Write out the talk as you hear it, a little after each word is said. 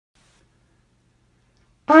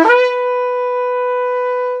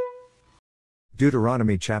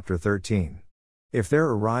Deuteronomy chapter 13. If there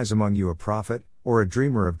arise among you a prophet, or a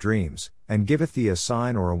dreamer of dreams, and giveth thee a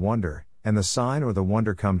sign or a wonder, and the sign or the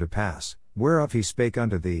wonder come to pass, whereof he spake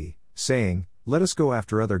unto thee, saying, Let us go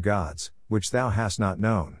after other gods, which thou hast not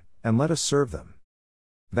known, and let us serve them.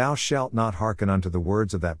 Thou shalt not hearken unto the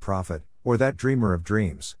words of that prophet, or that dreamer of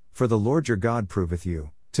dreams, for the Lord your God proveth you,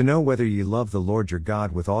 to know whether ye love the Lord your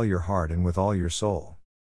God with all your heart and with all your soul.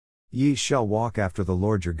 Ye shall walk after the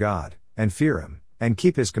Lord your God, and fear him, and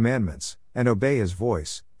keep his commandments, and obey his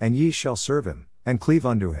voice, and ye shall serve him, and cleave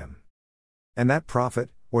unto him. And that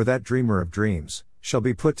prophet, or that dreamer of dreams, shall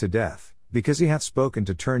be put to death, because he hath spoken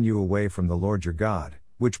to turn you away from the Lord your God,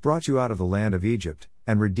 which brought you out of the land of Egypt,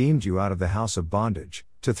 and redeemed you out of the house of bondage,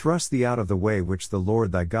 to thrust thee out of the way which the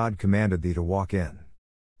Lord thy God commanded thee to walk in.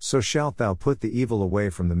 So shalt thou put the evil away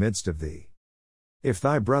from the midst of thee. If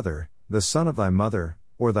thy brother, the son of thy mother,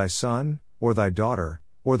 or thy son, or thy daughter,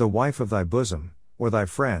 or the wife of thy bosom, or thy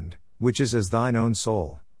friend, which is as thine own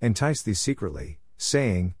soul, entice thee secretly,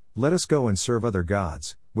 saying, Let us go and serve other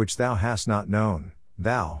gods, which thou hast not known,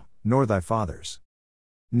 thou, nor thy fathers.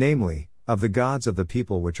 Namely, of the gods of the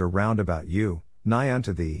people which are round about you, nigh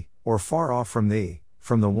unto thee, or far off from thee,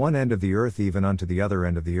 from the one end of the earth even unto the other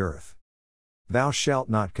end of the earth. Thou shalt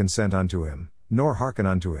not consent unto him, nor hearken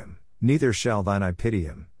unto him, neither shall thine eye pity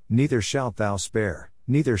him, neither shalt thou spare,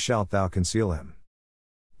 neither shalt thou conceal him.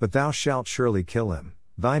 But thou shalt surely kill him,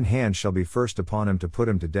 thine hand shall be first upon him to put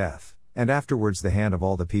him to death, and afterwards the hand of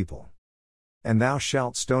all the people. And thou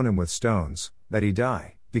shalt stone him with stones, that he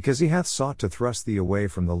die, because he hath sought to thrust thee away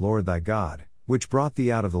from the Lord thy God, which brought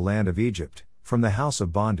thee out of the land of Egypt, from the house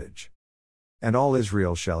of bondage. And all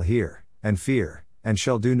Israel shall hear, and fear, and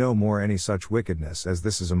shall do no more any such wickedness as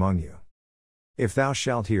this is among you. If thou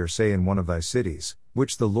shalt hear say in one of thy cities,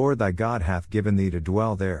 which the Lord thy God hath given thee to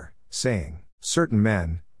dwell there, saying, Certain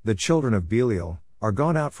men, the children of Belial, are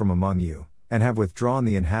gone out from among you, and have withdrawn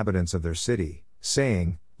the inhabitants of their city,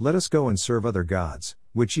 saying, Let us go and serve other gods,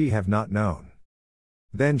 which ye have not known.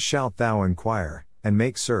 Then shalt thou inquire, and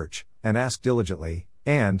make search, and ask diligently,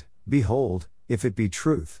 and, behold, if it be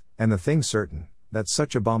truth, and the thing certain, that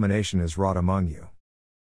such abomination is wrought among you.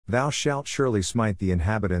 Thou shalt surely smite the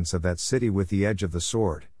inhabitants of that city with the edge of the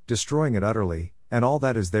sword, destroying it utterly, and all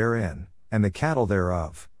that is therein, and the cattle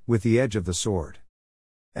thereof, with the edge of the sword.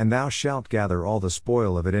 And thou shalt gather all the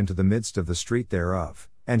spoil of it into the midst of the street thereof,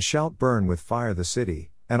 and shalt burn with fire the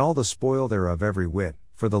city, and all the spoil thereof every whit,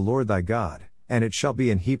 for the Lord thy God, and it shall be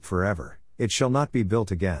an heap forever, it shall not be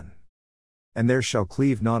built again. And there shall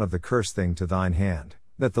cleave naught of the cursed thing to thine hand,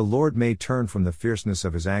 that the Lord may turn from the fierceness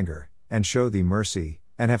of his anger, and show thee mercy,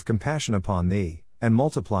 and have compassion upon thee, and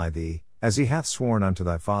multiply thee, as he hath sworn unto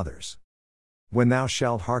thy fathers. When thou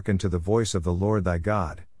shalt hearken to the voice of the Lord thy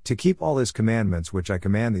God, to keep all his commandments which I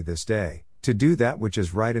command thee this day, to do that which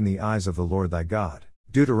is right in the eyes of the Lord thy God.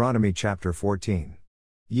 Deuteronomy chapter 14.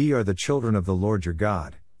 Ye are the children of the Lord your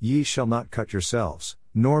God, ye shall not cut yourselves,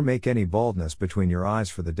 nor make any baldness between your eyes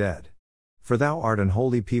for the dead. For thou art an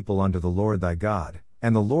holy people unto the Lord thy God,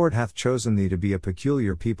 and the Lord hath chosen thee to be a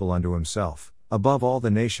peculiar people unto himself, above all the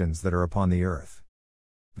nations that are upon the earth.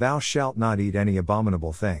 Thou shalt not eat any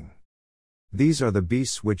abominable thing. These are the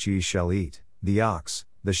beasts which ye shall eat, the ox,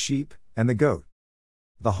 the sheep, and the goat,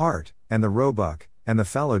 the hart, and the roebuck, and the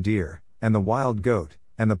fallow deer, and the wild goat,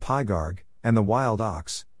 and the pygarg, and the wild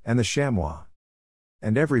ox, and the chamois.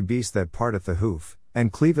 And every beast that parteth the hoof,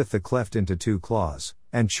 and cleaveth the cleft into two claws,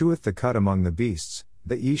 and cheweth the cud among the beasts,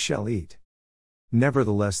 that ye shall eat.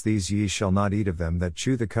 Nevertheless these ye shall not eat of them that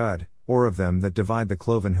chew the cud, or of them that divide the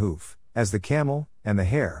cloven hoof, as the camel, and the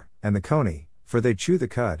hare, and the coney, for they chew the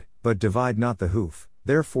cud, but divide not the hoof,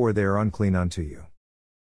 therefore they are unclean unto you.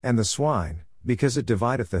 And the swine, because it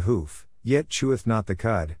divideth the hoof, yet cheweth not the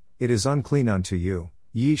cud, it is unclean unto you,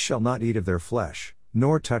 ye shall not eat of their flesh,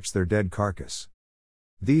 nor touch their dead carcass.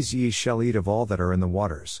 These ye shall eat of all that are in the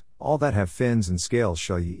waters, all that have fins and scales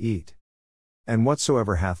shall ye eat. And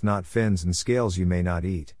whatsoever hath not fins and scales ye may not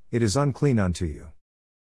eat, it is unclean unto you.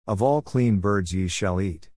 Of all clean birds ye shall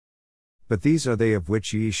eat. But these are they of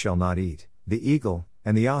which ye shall not eat, the eagle,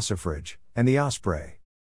 and the ossifrage, and the osprey,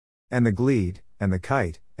 and the glede, and the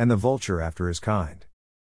kite, and the vulture after his kind,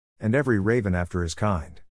 and every raven after his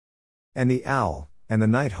kind, and the owl, and the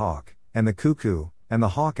night hawk, and the cuckoo, and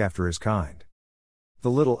the hawk after his kind, the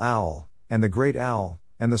little owl, and the great owl,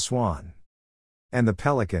 and the swan, and the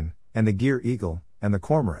pelican, and the gier eagle, and the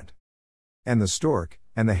cormorant, and the stork,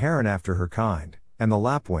 and the heron after her kind, and the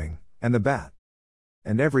lapwing, and the bat.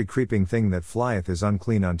 And every creeping thing that flieth is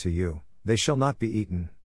unclean unto you, they shall not be eaten.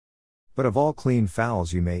 But of all clean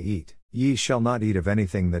fowls ye may eat. Ye shall not eat of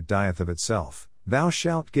anything that dieth of itself, thou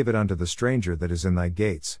shalt give it unto the stranger that is in thy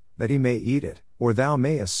gates, that he may eat it, or thou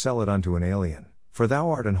mayest sell it unto an alien, for thou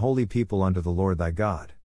art an holy people unto the Lord thy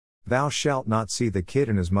God. Thou shalt not see the kid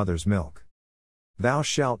in his mother's milk. Thou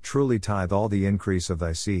shalt truly tithe all the increase of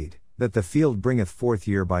thy seed, that the field bringeth forth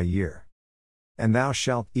year by year. And thou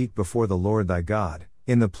shalt eat before the Lord thy God,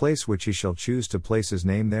 in the place which he shall choose to place his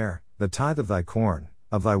name there, the tithe of thy corn,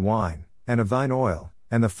 of thy wine, and of thine oil,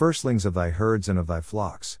 and the firstlings of thy herds and of thy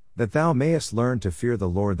flocks, that thou mayest learn to fear the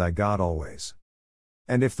Lord thy God always.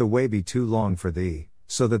 And if the way be too long for thee,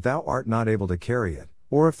 so that thou art not able to carry it,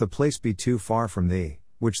 or if the place be too far from thee,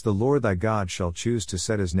 which the Lord thy God shall choose to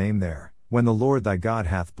set his name there, when the Lord thy God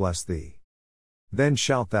hath blessed thee, then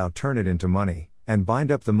shalt thou turn it into money, and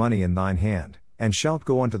bind up the money in thine hand, and shalt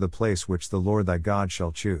go unto the place which the Lord thy God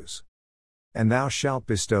shall choose. And thou shalt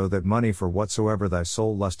bestow that money for whatsoever thy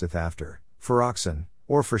soul lusteth after, for oxen,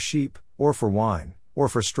 or for sheep, or for wine, or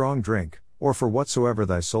for strong drink, or for whatsoever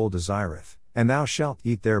thy soul desireth, and thou shalt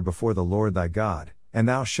eat there before the Lord thy God, and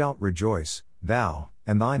thou shalt rejoice, thou,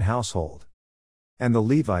 and thine household. And the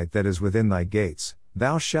Levite that is within thy gates,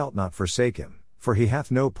 thou shalt not forsake him, for he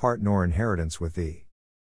hath no part nor inheritance with thee.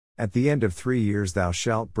 At the end of 3 years thou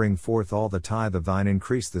shalt bring forth all the tithe of thine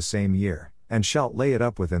increase the same year, and shalt lay it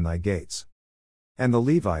up within thy gates. And the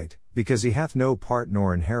Levite, because he hath no part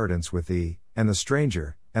nor inheritance with thee, and the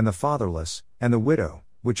stranger, and the fatherless, and the widow,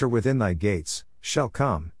 which are within thy gates, shall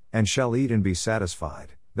come, and shall eat and be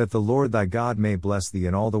satisfied, that the Lord thy God may bless thee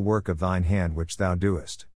in all the work of thine hand which thou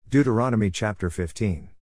doest. Deuteronomy chapter 15.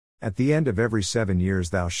 At the end of every 7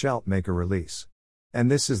 years thou shalt make a release.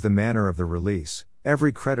 And this is the manner of the release: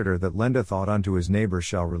 every creditor that lendeth aught unto his neighbor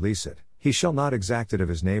shall release it, he shall not exact it of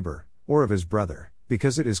his neighbor, or of his brother,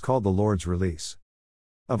 because it is called the Lord's release.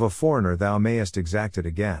 Of a foreigner thou mayest exact it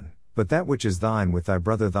again, but that which is thine with thy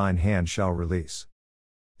brother thine hand shall release.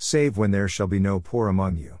 Save when there shall be no poor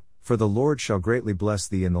among you, for the Lord shall greatly bless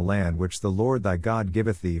thee in the land which the Lord thy God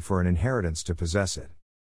giveth thee for an inheritance to possess it.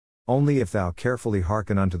 Only if thou carefully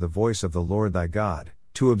hearken unto the voice of the Lord thy God,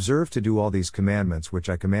 to observe to do all these commandments which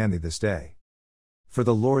I command thee this day. For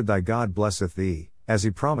the Lord thy God blesseth thee, as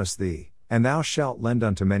he promised thee, and thou shalt lend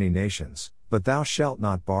unto many nations, but thou shalt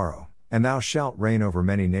not borrow, and thou shalt reign over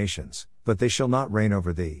many nations, but they shall not reign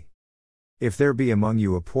over thee. If there be among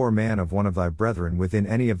you a poor man of one of thy brethren within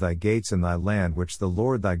any of thy gates in thy land which the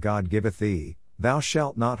Lord thy God giveth thee, thou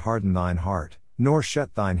shalt not harden thine heart, nor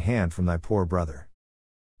shut thine hand from thy poor brother.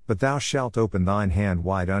 But thou shalt open thine hand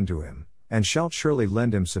wide unto him, and shalt surely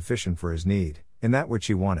lend him sufficient for his need, in that which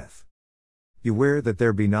he wanteth. Beware that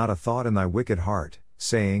there be not a thought in thy wicked heart,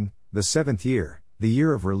 saying, The 7th year, the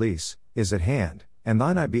year of release, is at hand, and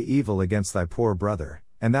thine eye be evil against thy poor brother,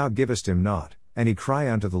 and thou givest him naught, and he cry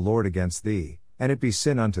unto the Lord against thee, and it be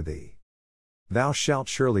sin unto thee. Thou shalt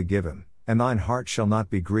surely give him, and thine heart shall not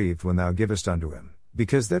be grieved when thou givest unto him,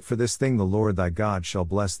 because that for this thing the Lord thy God shall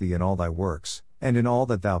bless thee in all thy works, and in all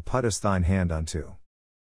that thou puttest thine hand unto.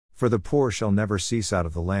 For the poor shall never cease out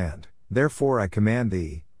of the land, therefore I command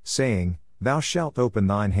thee, saying, Thou shalt open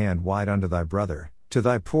thine hand wide unto thy brother, to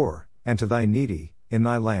thy poor, and to thy needy, in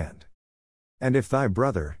thy land. And if thy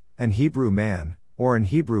brother, an Hebrew man, or an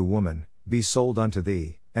Hebrew woman, be sold unto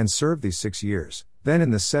thee, and serve thee 6 years, then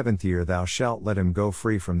in the 7th year thou shalt let him go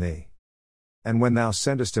free from thee. And when thou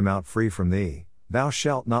sendest him out free from thee, thou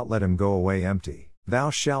shalt not let him go away empty.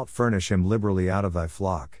 Thou shalt furnish him liberally out of thy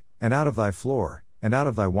flock, and out of thy floor, and out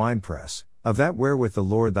of thy winepress, of that wherewith the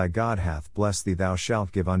Lord thy God hath blessed thee thou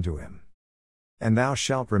shalt give unto him. And thou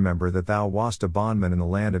shalt remember that thou wast a bondman in the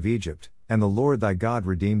land of Egypt, and the Lord thy God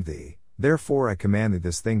redeemed thee, therefore I command thee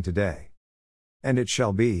this thing today. And it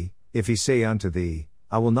shall be, if he say unto thee,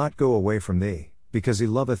 I will not go away from thee, because he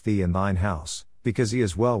loveth thee and thine house, because he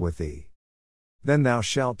is well with thee. Then thou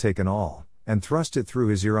shalt take an awl, and thrust it through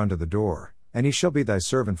his ear unto the door, and he shall be thy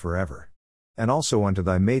servant forever. And also unto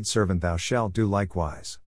thy maidservant thou shalt do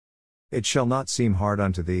likewise. It shall not seem hard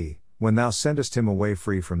unto thee, when thou sendest him away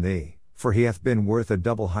free from thee, for he hath been worth a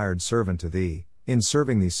double hired servant to thee, in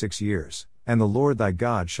serving thee 6 years, and the Lord thy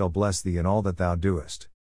God shall bless thee in all that thou doest.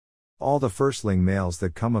 All the firstling males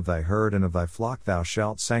that come of thy herd and of thy flock thou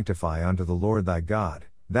shalt sanctify unto the Lord thy God.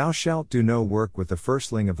 Thou shalt do no work with the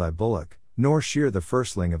firstling of thy bullock, nor shear the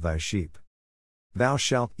firstling of thy sheep. Thou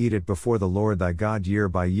shalt eat it before the Lord thy God year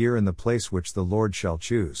by year in the place which the Lord shall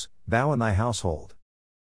choose, thou and thy household.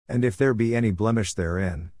 And if there be any blemish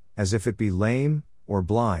therein, as if it be lame, or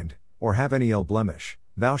blind, or have any ill blemish,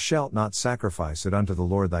 thou shalt not sacrifice it unto the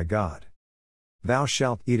Lord thy God. Thou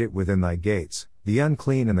shalt eat it within thy gates, the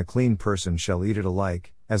unclean and the clean person shall eat it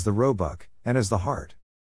alike, as the roebuck, and as the hart.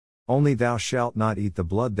 Only thou shalt not eat the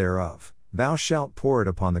blood thereof, thou shalt pour it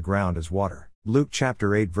upon the ground as water. Luke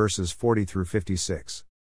chapter 8 verses 40 through 56.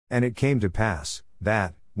 And it came to pass,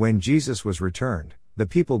 that, when Jesus was returned, the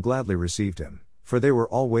people gladly received him, for they were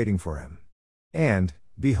all waiting for him. And,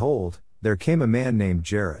 behold, there came a man named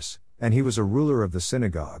Jairus, and he was a ruler of the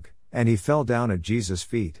synagogue, and he fell down at Jesus'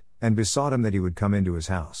 feet, and besought him that he would come into his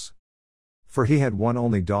house. For he had one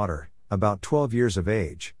only daughter, about 12 years of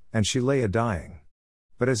age, and she lay a-dying.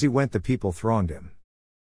 But as he went the people thronged him.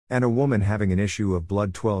 And a woman having an issue of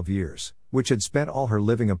blood 12 years, which had spent all her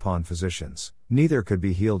living upon physicians, neither could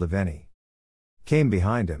be healed of any, came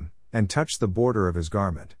behind him, and touched the border of his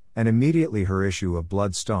garment, and immediately her issue of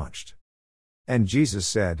blood staunched. And Jesus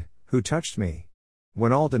said, Who touched me?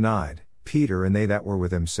 When all denied, Peter and they that were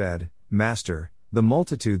with him said, Master, the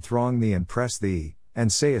multitude throng thee and press thee,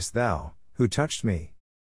 and sayest thou, Who touched me?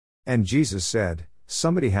 And Jesus said,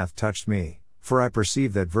 Somebody hath touched me, for I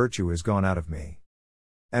perceive that virtue is gone out of me.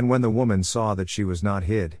 And when the woman saw that she was not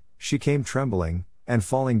hid, she came trembling, and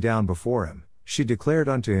falling down before him, she declared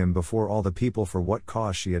unto him before all the people for what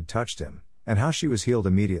cause she had touched him, and how she was healed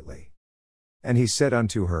immediately. And he said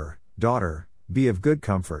unto her, Daughter, be of good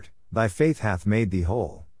comfort, thy faith hath made thee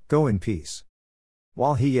whole, go in peace.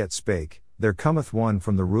 While he yet spake, there cometh one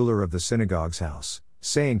from the ruler of the synagogue's house,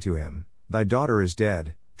 saying to him, Thy daughter is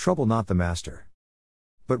dead, trouble not the master.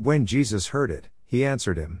 But when Jesus heard it, he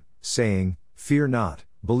answered him, saying, Fear not,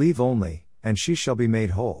 believe only, and she shall be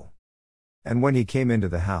made whole. And when he came into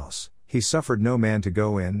the house, he suffered no man to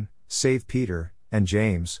go in, save Peter, and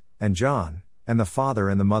James, and John, and the father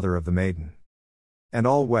and the mother of the maiden. And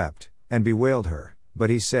all wept, and bewailed her, but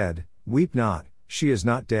he said, Weep not, she is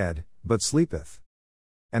not dead, but sleepeth.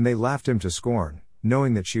 And they laughed him to scorn,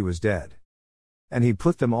 knowing that she was dead. And he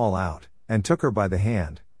put them all out, and took her by the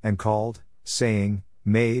hand, and called, saying,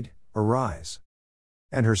 Maid, arise.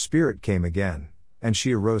 And her spirit came again, and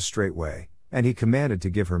she arose straightway, and he commanded to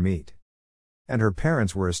give her meat. And her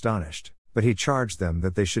parents were astonished, but he charged them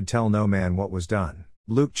that they should tell no man what was done.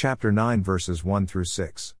 Luke chapter 9 verses 1 through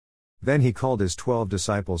 6. Then he called his 12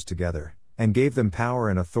 disciples together, and gave them power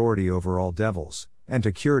and authority over all devils, and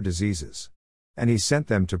to cure diseases. And he sent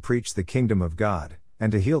them to preach the kingdom of God,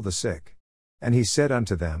 and to heal the sick. And he said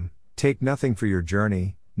unto them, Take nothing for your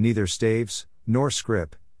journey, neither staves, nor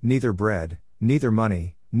scrip, neither bread, neither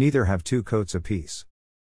money, neither have 2 coats apiece.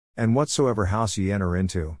 And whatsoever house ye enter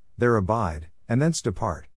into, there abide, and thence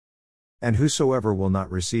depart. And whosoever will not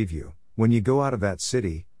receive you, when ye go out of that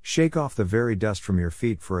city, shake off the very dust from your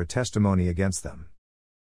feet for a testimony against them.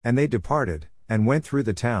 And they departed, and went through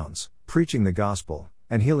the towns, preaching the gospel,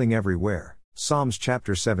 and healing everywhere. Psalms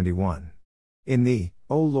chapter 71. In thee,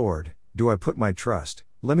 O Lord, do I put my trust,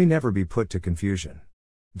 let me never be put to confusion.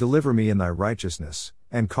 Deliver me in thy righteousness,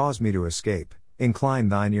 and cause me to escape, incline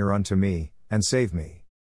thine ear unto me, and save me.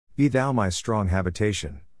 Be thou my strong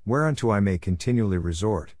habitation, whereunto I may continually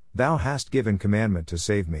resort, thou hast given commandment to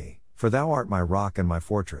save me, for thou art my rock and my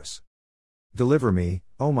fortress. Deliver me,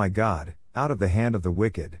 O my God, out of the hand of the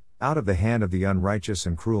wicked, out of the hand of the unrighteous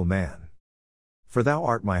and cruel man. For thou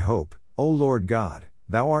art my hope, O Lord God,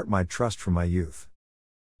 thou art my trust from my youth.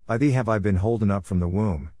 By thee have I been holden up from the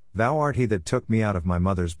womb, thou art he that took me out of my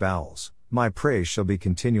mother's bowels, my praise shall be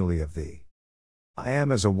continually of thee. I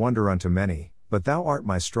am as a wonder unto many, but thou art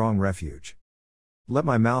my strong refuge. Let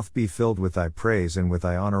my mouth be filled with thy praise and with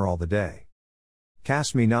thy honor all the day.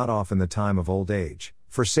 Cast me not off in the time of old age,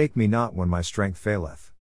 forsake me not when my strength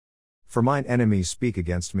faileth. For mine enemies speak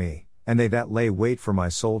against me, and they that lay wait for my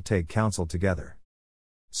soul take counsel together,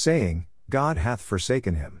 saying, God hath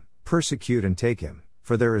forsaken him, persecute and take him,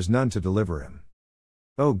 for there is none to deliver him.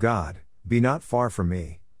 O God, be not far from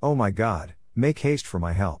me, O my God, make haste for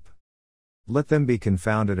my help. Let them be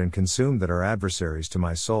confounded and consumed that are adversaries to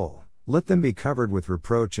my soul, let them be covered with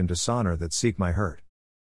reproach and dishonor that seek my hurt.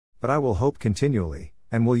 But I will hope continually,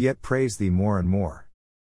 and will yet praise thee more and more.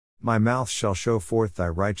 My mouth shall show forth thy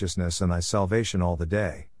righteousness and thy salvation all the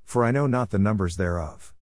day, for I know not the numbers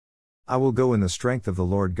thereof. I will go in the strength of the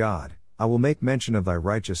Lord God, I will make mention of thy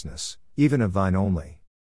righteousness, even of thine only.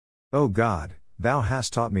 O God, thou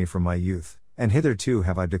hast taught me from my youth, and hitherto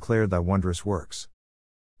have I declared thy wondrous works.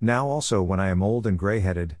 Now also when I am old and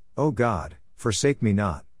grey-headed, O God, forsake me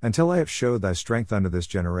not, until I have showed thy strength unto this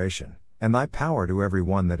generation, and thy power to every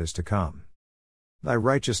one that is to come. Thy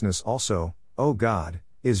righteousness also, O God,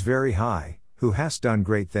 is very high, who hast done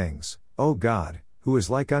great things, O God, who is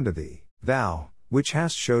like unto thee? Thou, which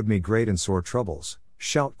hast showed me great and sore troubles,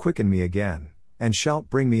 shalt quicken me again, and shalt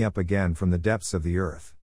bring me up again from the depths of the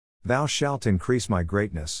earth. Thou shalt increase my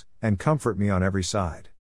greatness, and comfort me on every side.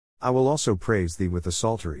 I will also praise thee with the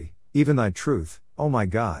psaltery, even thy truth, O my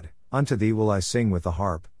God, unto thee will I sing with the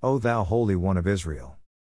harp, O thou Holy One of Israel.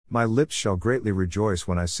 My lips shall greatly rejoice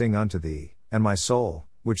when I sing unto thee, and my soul,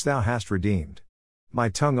 which thou hast redeemed. My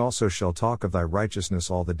tongue also shall talk of thy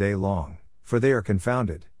righteousness all the day long, for they are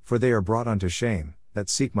confounded, for they are brought unto shame, that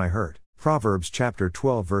seek my hurt. Proverbs chapter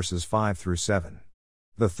 12 verses 5 through 7.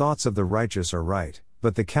 The thoughts of the righteous are right,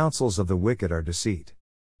 but the counsels of the wicked are deceit.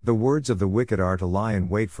 The words of the wicked are to lie in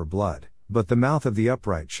wait for blood, but the mouth of the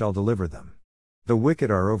upright shall deliver them. The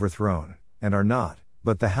wicked are overthrown, and are not,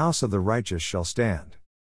 but the house of the righteous shall stand.